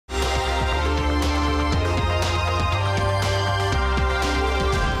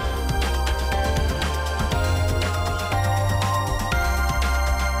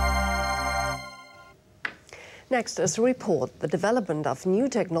Next is a report. The development of new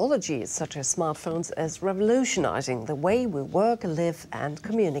technologies such as smartphones is revolutionizing the way we work, live and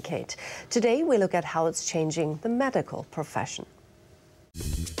communicate. Today we look at how it's changing the medical profession.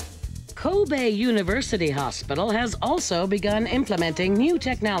 Kobe University Hospital has also begun implementing new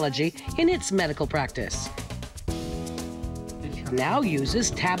technology in its medical practice. It now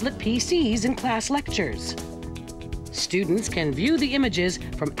uses tablet PCs in class lectures. Students can view the images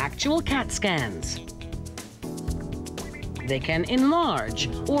from actual CAT scans. They can enlarge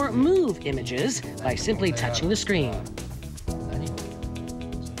or move images by simply touching the screen.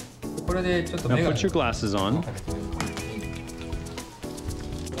 Now put your glasses on.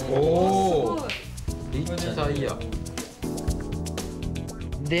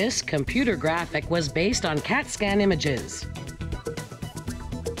 This computer graphic was based on CAT scan images.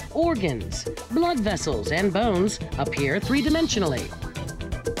 Organs, blood vessels, and bones appear three-dimensionally.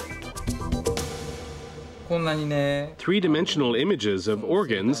 Three-dimensional images of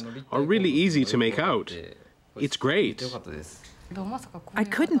organs are really easy to make out. It's great. I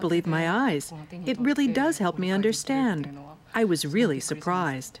couldn't believe my eyes. It really does help me understand. I was really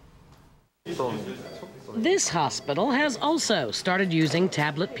surprised. This hospital has also started using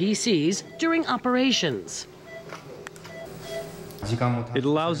tablet PCs during operations. It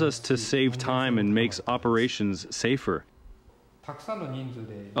allows us to save time and makes operations safer.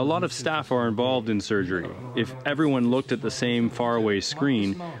 A lot of staff are involved in surgery. If everyone looked at the same faraway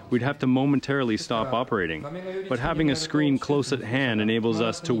screen, we'd have to momentarily stop operating. But having a screen close at hand enables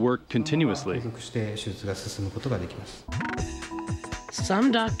us to work continuously.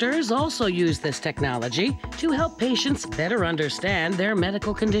 Some doctors also use this technology to help patients better understand their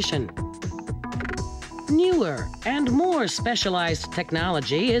medical condition. Newer and more specialized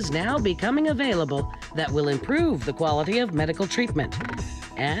technology is now becoming available that will improve the quality of medical treatment.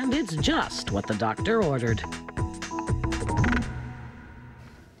 And it's just what the doctor ordered.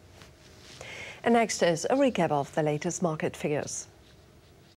 And next is a recap of the latest market figures.